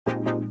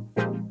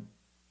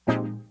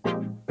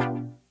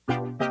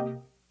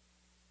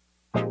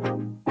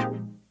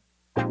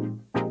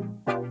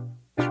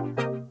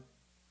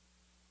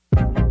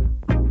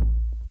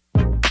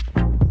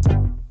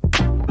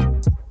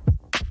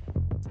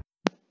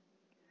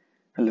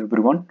Hello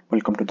everyone,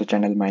 welcome to the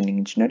channel Mining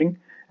Engineering.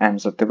 I am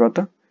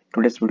Satyavrata.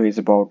 Today's video is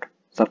about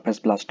surface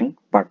blasting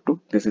part 2.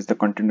 This is the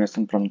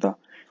continuation from the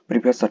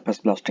previous surface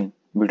blasting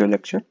video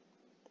lecture.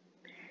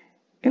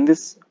 In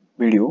this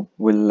video,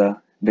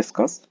 we'll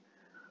discuss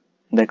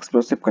the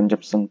explosive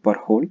consumption per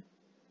hole,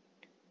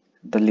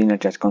 the linear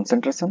charge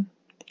concentration,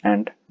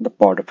 and the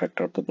powder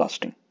factor of the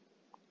blasting.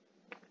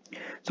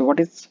 So what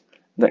is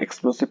the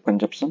explosive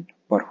consumption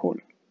per hole?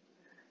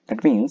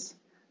 That means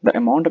the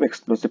amount of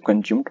explosive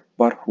consumed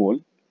per hole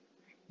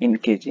in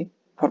kg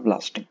for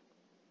blasting.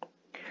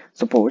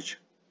 Suppose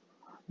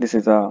this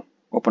is a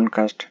open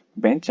cast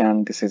bench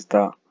and this is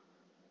the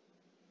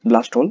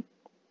blast hole,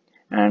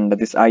 and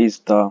this I is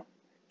the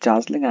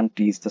charge length and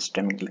T is the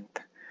stemming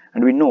length.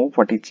 And we know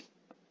what is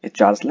a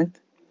charge length.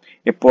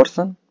 A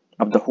portion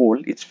of the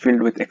hole is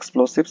filled with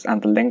explosives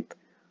and the length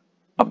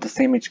of the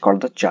same is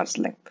called the charge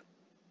length.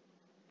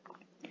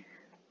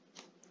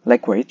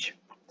 Likewise,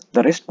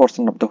 the rest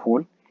portion of the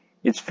hole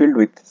is filled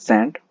with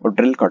sand or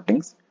drill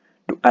cuttings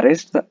to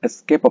arrest the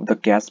escape of the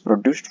gas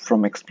produced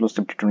from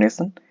explosive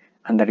detonation,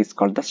 and that is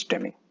called the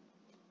stemming.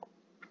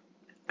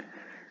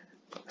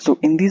 So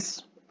in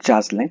this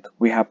charge length,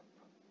 we have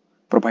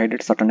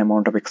provided certain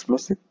amount of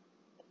explosive.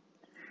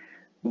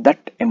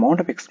 That amount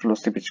of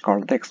explosive is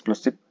called the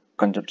explosive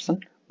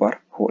consumption per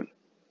hole.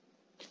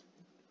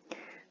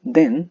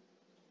 Then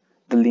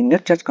the linear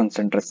charge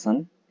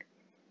concentration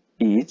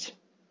is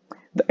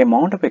the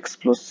amount of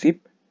explosive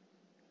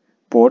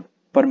poured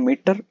per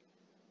meter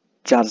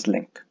charge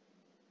length.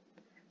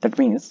 That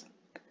means,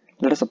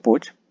 let us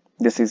suppose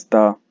this is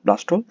the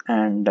blast hole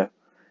and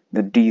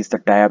the D is the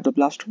dia of the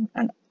blast hole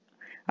and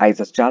I is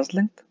the charge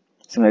length.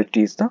 Similarly,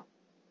 T is the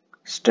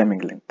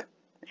stemming length.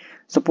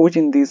 Suppose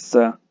in this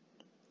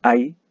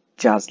I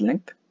charge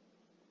length,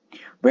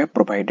 we have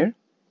provided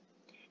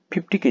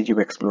 50 kg of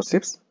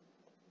explosives.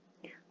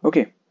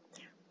 Okay,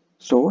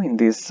 so in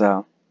this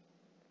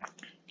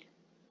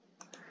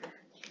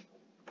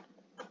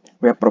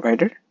we have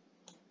provided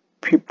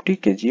 50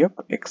 kg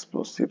of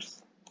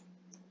explosives,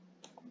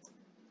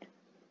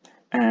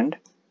 and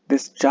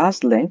this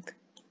charge length,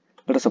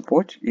 let us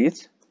suppose,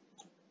 is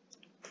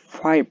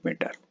 5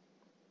 meter.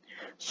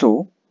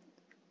 So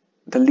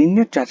the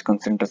linear charge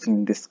concentration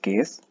in this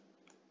case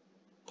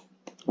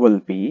will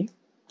be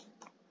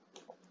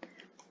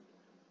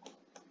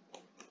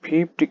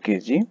 50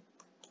 kg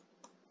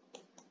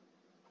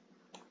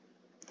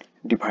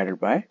divided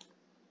by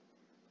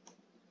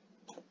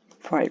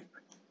 5.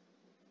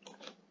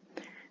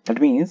 That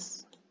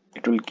means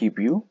it will give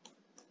you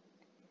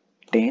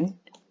 10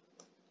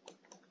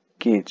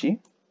 kg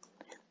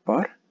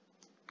per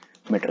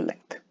meter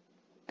length.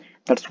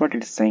 That's what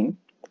it is saying.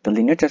 The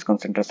linear charge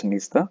concentration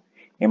is the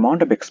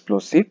amount of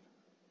explosive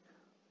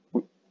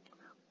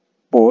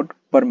poured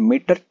per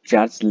meter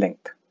charge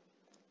length.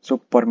 So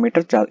per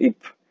meter charge,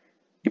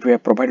 if we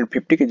have provided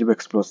 50 kg of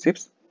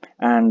explosives,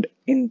 and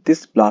in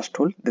this blast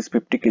hole, this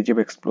 50 kg of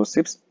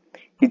explosives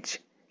is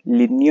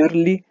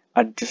linearly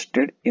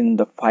adjusted in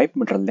the 5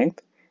 meter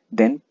length,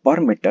 then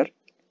per meter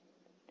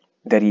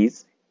there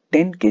is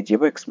 10 kg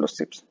of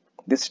explosives.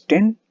 This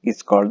 10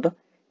 is called the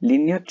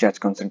linear charge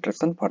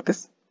concentration for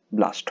this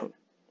blast hole.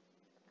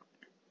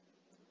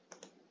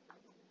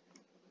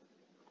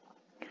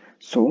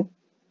 So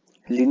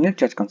linear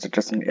charge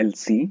concentration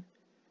LC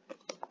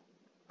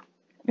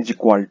is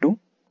equal to,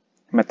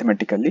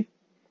 mathematically,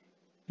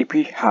 if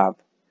we have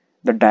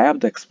the dia of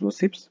the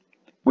explosives,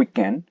 we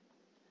can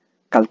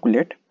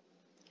calculate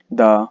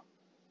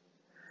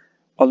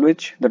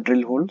always the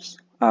drill holes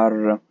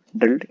are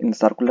drilled in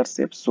circular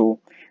shape, so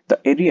the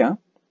area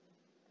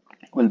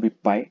will be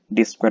pi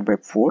d square by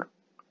 4.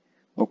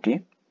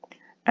 Okay,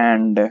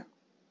 and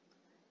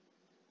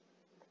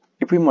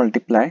if we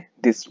multiply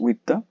this with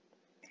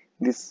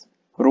this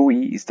rho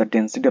e is the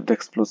density of the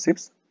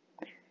explosives,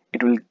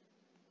 it will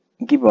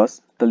give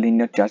us the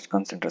linear charge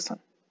concentration.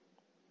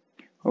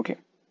 Okay,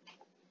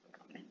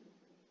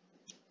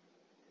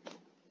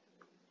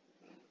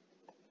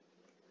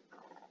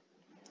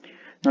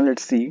 now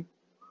let's see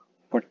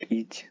what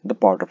is the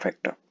powder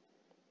factor.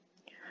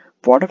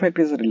 Powder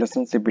factor is a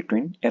relationship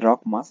between a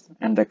rock mass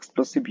and the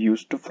explosive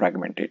used to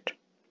fragment it.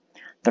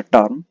 The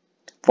term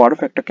powder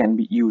factor can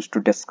be used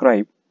to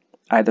describe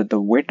either the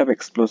weight of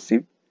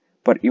explosive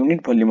per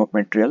unit volume of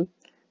material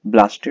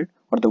blasted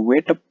or the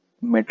weight of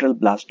material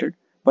blasted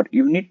per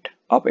unit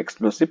of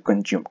explosive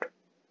consumed.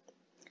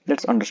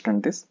 Let's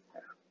understand this.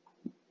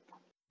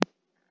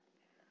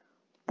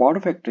 Powder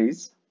factor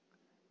is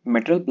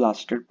material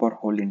blasted per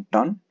hole in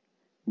ton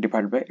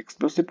divided by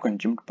explosive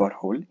consumed per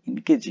hole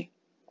in kg.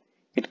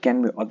 It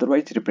can be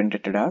otherwise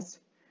represented as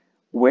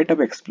weight of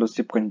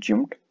explosive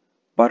consumed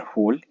per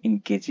hole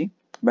in kg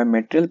by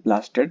material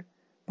blasted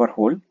per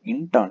hole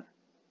in ton.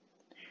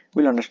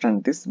 We'll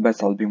understand this by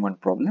solving one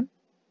problem.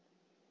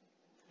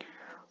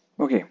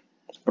 Okay,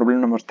 problem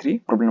number 3.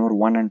 Problem number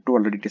 1 and 2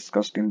 already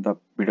discussed in the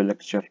video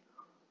lecture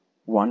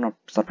 1 of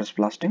surface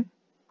blasting.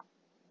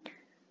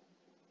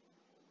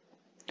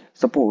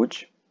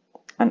 Suppose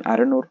an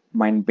iron ore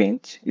mine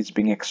bench is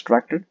being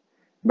extracted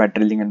by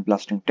drilling and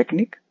blasting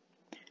technique.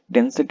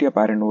 Density of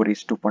iron ore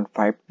is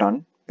 2.5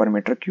 ton per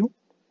meter cube.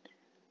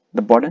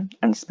 The burden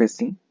and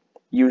spacing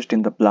used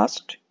in the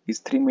blast is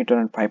 3 meter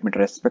and 5 meter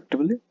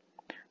respectively.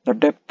 The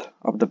depth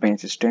of the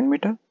bench is 10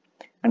 meter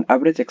and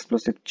average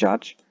explosive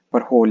charge per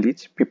hole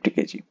is 50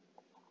 kg.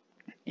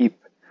 If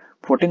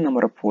 14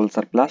 number of holes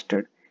are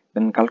blasted,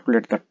 then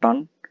calculate the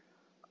ton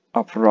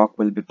of rock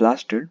will be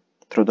blasted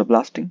through the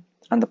blasting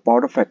and the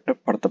powder factor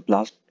for the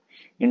blast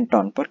in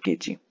ton per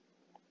kg.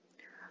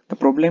 The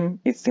problem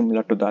is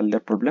similar to the earlier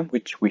problem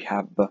which we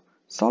have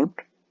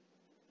solved.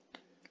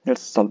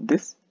 Let's solve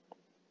this.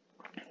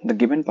 The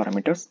given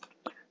parameters: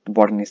 the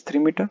burden is 3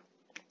 meter,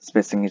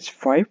 spacing is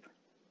 5,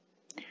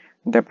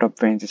 depth of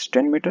bench is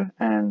 10 meter,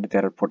 and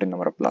there are 14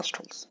 number of blast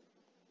holes.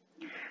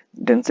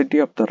 Density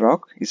of the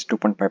rock is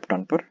 2.5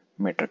 ton per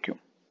meter cube.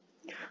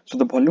 So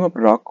the volume of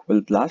rock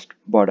will blast,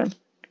 burden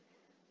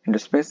into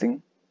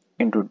spacing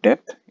into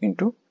depth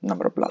into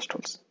number of blast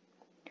holes.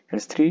 It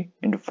is 3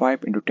 into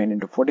 5 into 10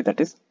 into 40,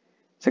 that is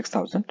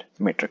 6000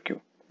 meter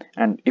cube.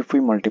 And if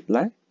we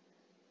multiply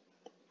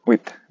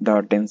with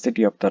the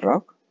density of the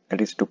rock,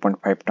 that is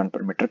 2.5 ton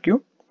per meter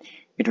cube,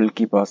 it will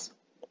give us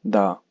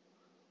the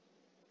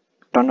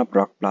ton of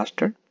rock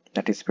blasted,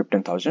 that is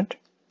 15,000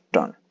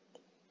 ton.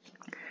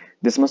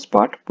 This much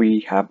part we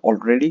have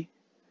already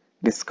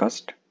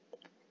discussed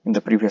in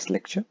the previous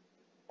lecture.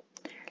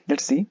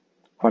 Let's see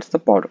what's the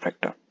powder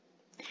factor.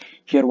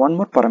 Here one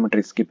more parameter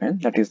is given,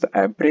 that is the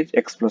average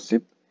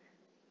explosive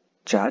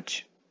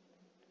charge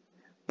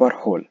per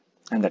hole,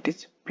 and that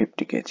is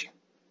 50 kg.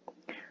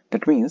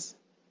 That means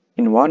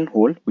in one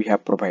hole we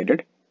have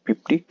provided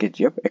 50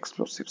 kg of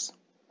explosives.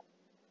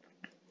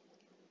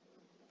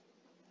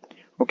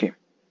 Okay,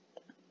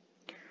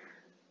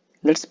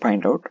 let's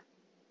find out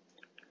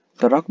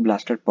the rock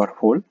blasted per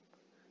hole.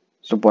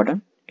 So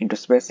burden into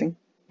spacing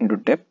into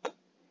depth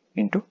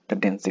into the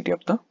density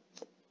of the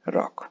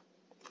rock.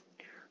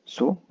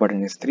 So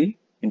burden is 3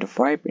 into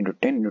 5 into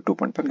 10 into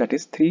 2.5, that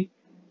is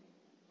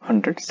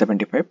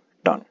 375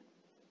 ton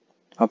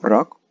of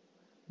rock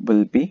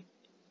will be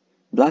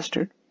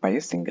blasted by a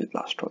single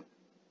blast hole.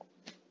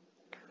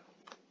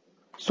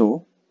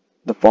 So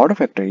the powder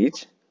factor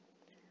is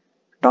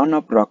ton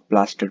of rock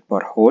blasted per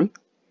hole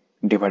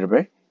divided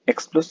by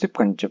explosive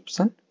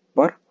consumption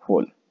per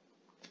hole.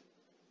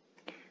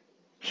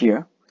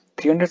 Here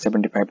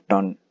 375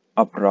 ton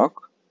of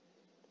rock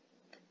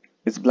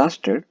is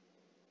blasted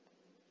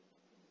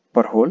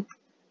per hole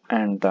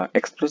and the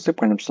explosive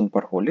consumption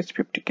per hole is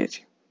 50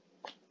 kg.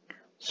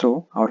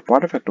 So our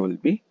powder factor will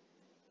be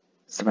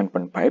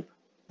 7.5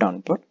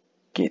 ton per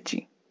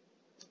kg.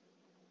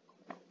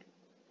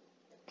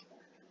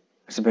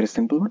 It's a very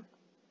simple one.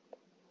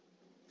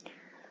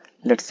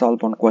 Let's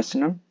solve one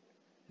question on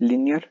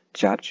linear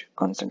charge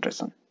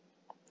concentration.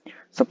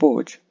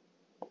 Suppose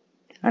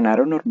an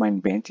iron ore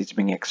mine bench is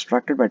being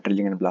extracted by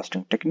drilling and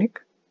blasting technique.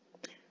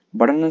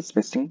 Burden and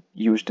spacing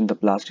used in the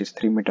blast is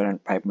 3 meter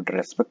and 5 meter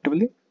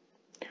respectively.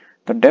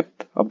 The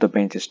depth of the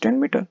bench is 10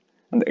 meter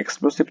and the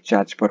explosive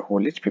charge per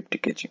hole is 50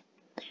 kg.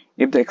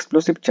 If the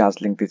explosive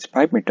charge length is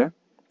 5 meter,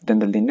 then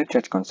the linear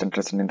charge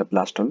concentration in the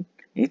blast hole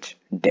is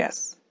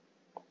dash.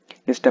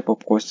 This type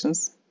of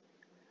questions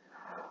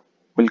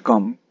will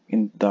come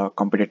in the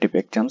competitive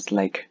exams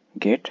like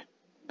GATE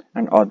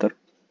and other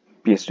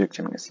PSU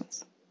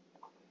examinations.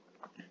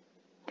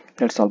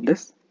 Let's solve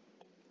this.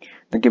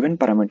 The given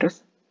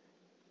parameters: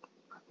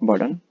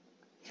 burden,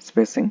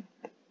 spacing,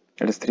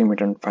 that is 3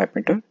 meter and 5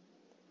 meter,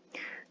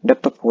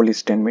 depth of hole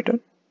is 10 meter,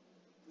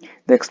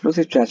 the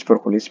explosive charge per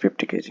hole is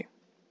 50 kg,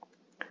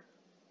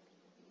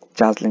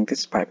 charge length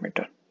is 5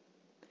 meter.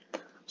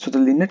 So the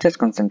linear charge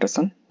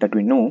concentration, that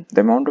we know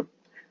the amount of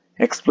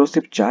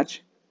explosive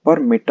charge per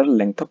meter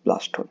length of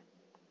blast hole.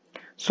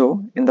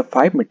 So in the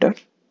 5 meter,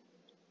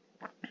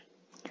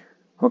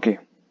 okay,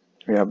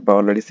 we have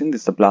already seen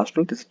this is the blast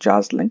hole, this is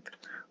charge length.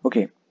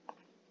 Okay,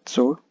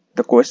 so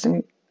the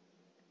question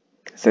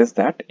says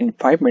that in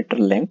 5 meter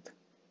length,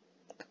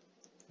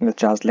 in the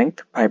charge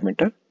length 5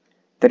 meter,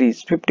 there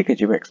is 50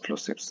 kg of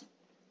explosives.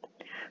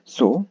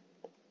 So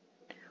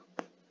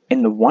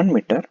in the 1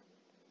 meter,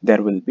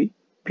 there will be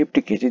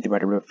 50 kg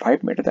divided by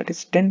 5 meter, that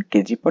is 10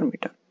 kg per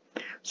meter.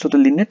 So the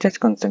linear charge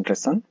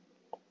concentration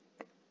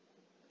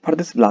for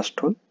this blast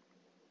hole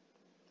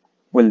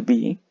will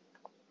be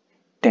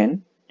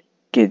 10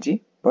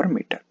 kg per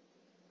meter.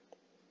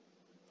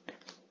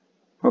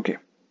 Okay.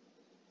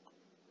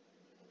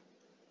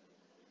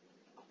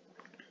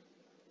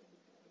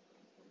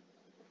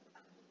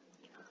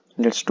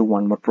 Let's do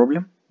one more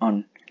problem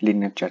on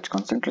linear charge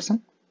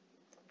concentration.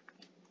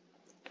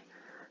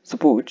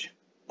 Suppose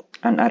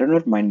an iron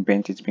ore mine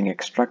bench is being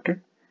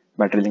extracted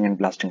by drilling and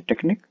blasting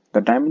technique.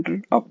 The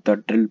diameter of the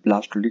drill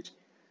blast hole is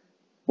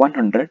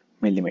 100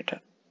 mm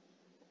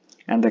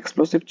and the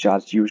explosive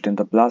charge used in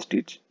the blast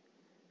is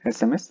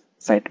SMS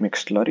site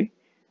mixed slurry.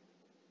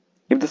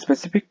 If the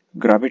specific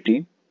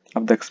gravity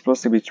of the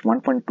explosive is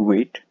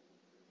 1.28,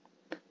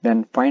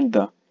 then find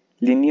the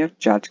linear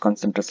charge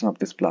concentration of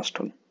this blast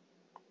hole.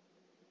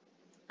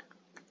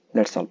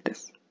 Let's solve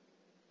this.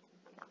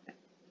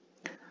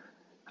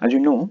 As you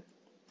know,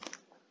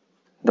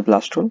 the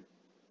blast hole,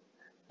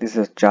 this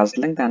is charge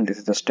length, and this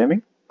is the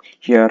stemming.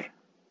 Here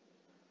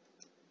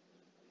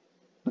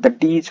the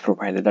D is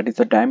provided, that is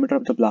the diameter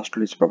of the blast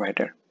hole is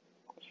provided.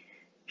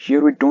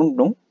 Here we don't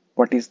know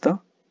what is the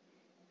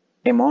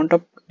amount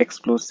of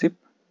explosive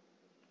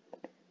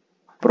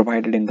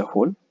provided in the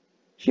hole.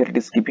 Here it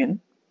is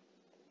given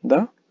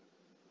the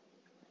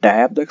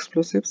dia of the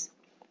explosives,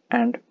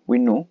 and we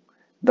know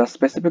the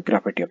specific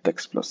gravity of the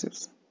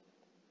explosives.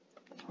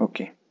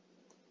 Okay,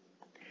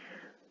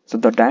 so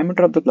the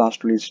diameter of the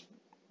blast hole is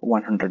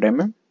 100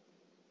 mm.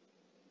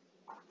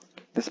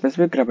 The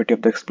specific gravity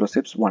of the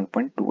explosives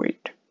 1.28.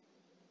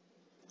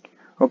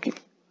 Okay,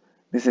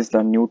 this is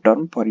the new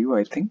term for you,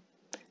 I think.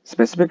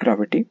 Specific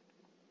gravity,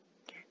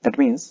 that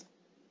means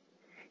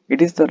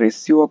it is the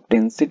ratio of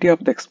density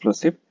of the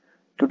explosive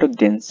to the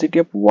density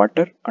of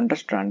water under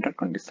standard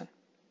condition.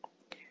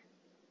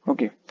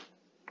 Okay,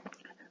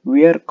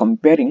 we are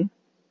comparing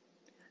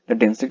the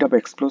density of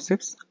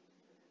explosives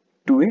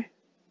to a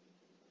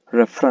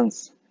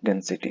reference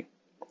density,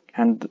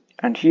 and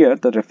here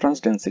the reference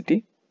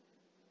density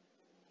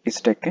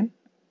is taken,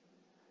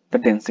 the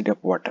density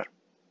of water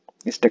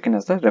is taken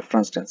as the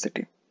reference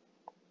density.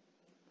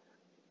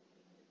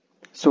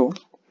 So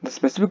the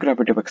specific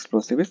gravity of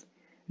explosive is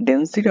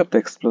density of the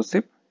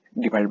explosive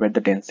divided by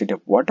the density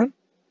of water,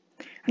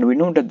 and we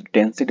know that the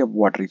density of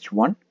water is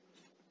 1.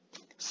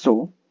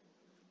 So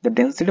the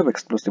density of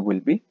explosive will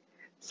be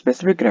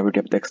specific gravity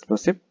of the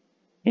explosive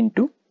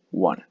into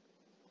 1.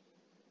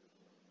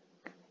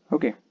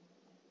 Okay,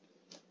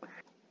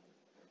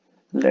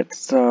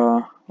 let's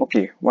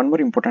okay, one more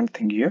important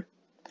thing here.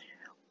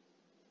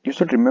 You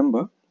should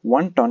remember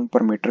 1 ton per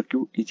meter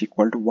cube is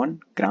equal to 1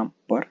 gram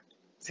per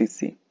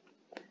cc.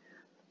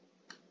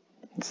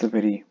 It's a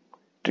very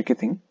tricky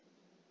thing.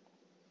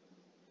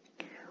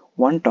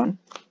 1 ton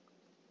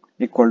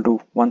equal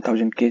to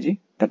 1000 kg,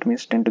 that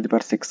means 10 to the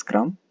power 6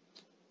 gram.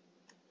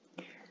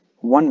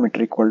 1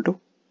 meter equal to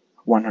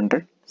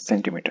 100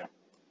 centimeter.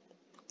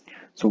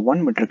 So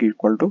 1 meter cube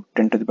equal to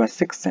 10 to the power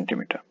 6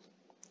 centimeter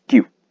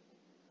cube.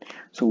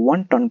 So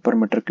 1 ton per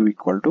meter cube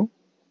equal to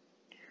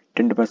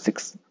 10 to the power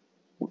 6.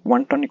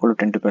 1 ton equal to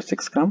 10 to the power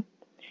 6 gram.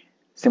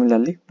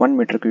 Similarly, 1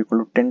 meter cube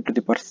equal to 10 to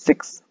the power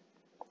 6.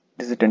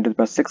 This is 10 to the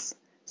power 6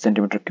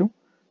 centimeter cube.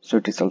 So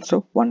it is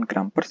also 1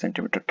 gram per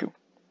centimeter cube.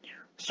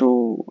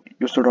 So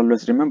you should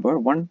always remember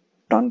 1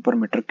 ton per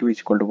meter cube is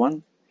equal to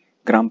 1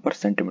 gram per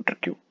centimeter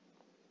cube.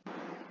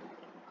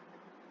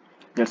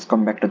 Let's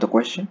come back to the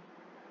question.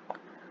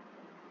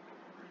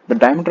 The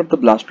diameter of the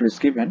blast hole is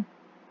given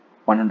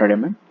 100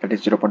 mm, that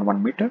is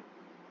 0.1 meter.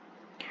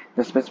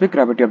 The specific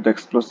gravity of the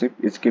explosive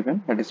is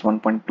given, that is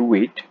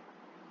 1.28.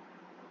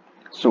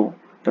 So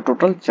the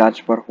total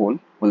charge per hole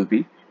will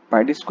be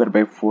pi d square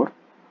by 4,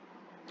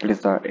 that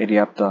is the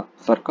area of the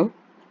circle.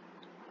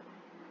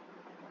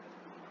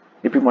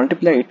 If you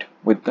multiply it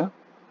with the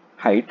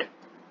height,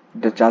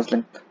 the charge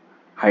length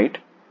height,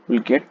 will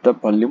get the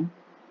volume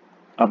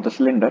of the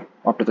cylinder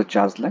up to the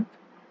charge length.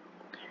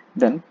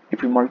 Then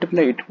if you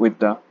multiply it with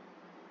the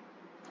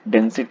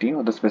density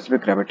or the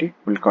specific gravity,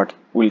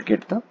 will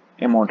get the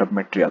amount of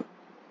material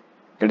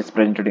that is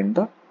presented in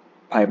the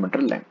 5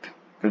 meter length.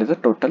 That is the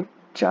total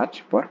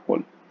charge per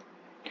hole.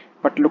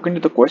 But look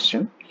into the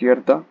question. Here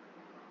the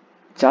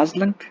charge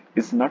length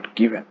is not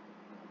given,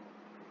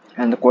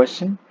 and the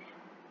question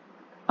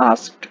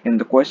asked in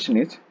the question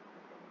is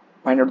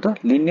find out the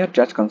linear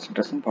charge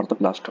concentration for the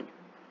blast hole.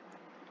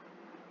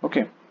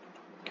 Okay,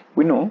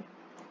 we know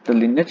the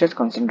linear charge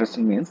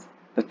concentration means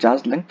the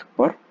charge length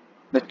per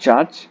the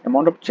charge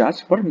amount of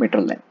charge per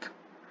meter length.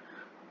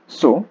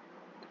 So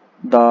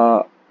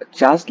the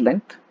charge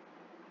length,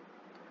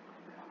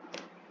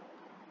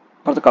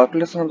 for the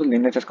calculation of the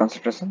linear charge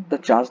concentration, the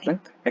charge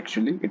length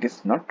actually it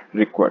is not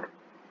required.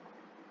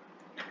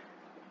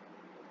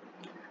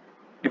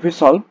 If we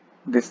solve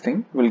this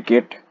thing, we'll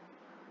get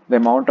the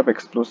amount of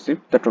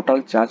explosive, the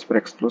total charge per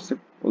explosive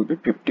will be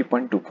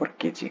 50.24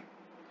 kg.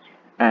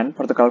 And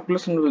for the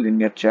calculation of the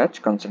linear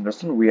charge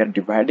concentration, we are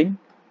dividing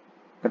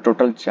the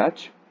total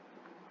charge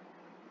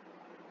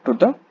by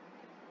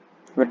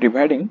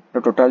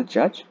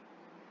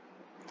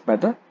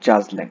the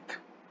charge length,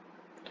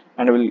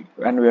 and we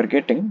are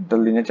getting the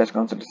linear charge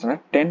concentration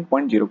at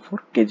 10.04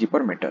 kg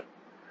per meter.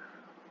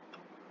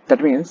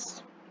 That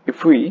means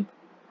if we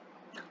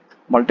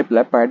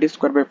multiply pi d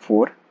square by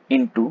 4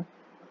 into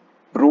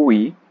rho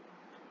e,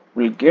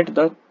 we'll get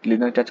the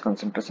linear charge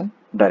concentration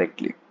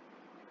directly.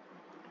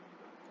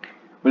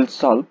 We'll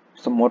solve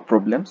some more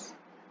problems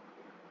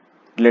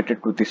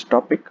related to this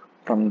topic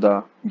from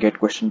the GATE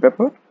question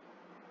paper.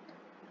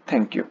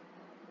 Thank you.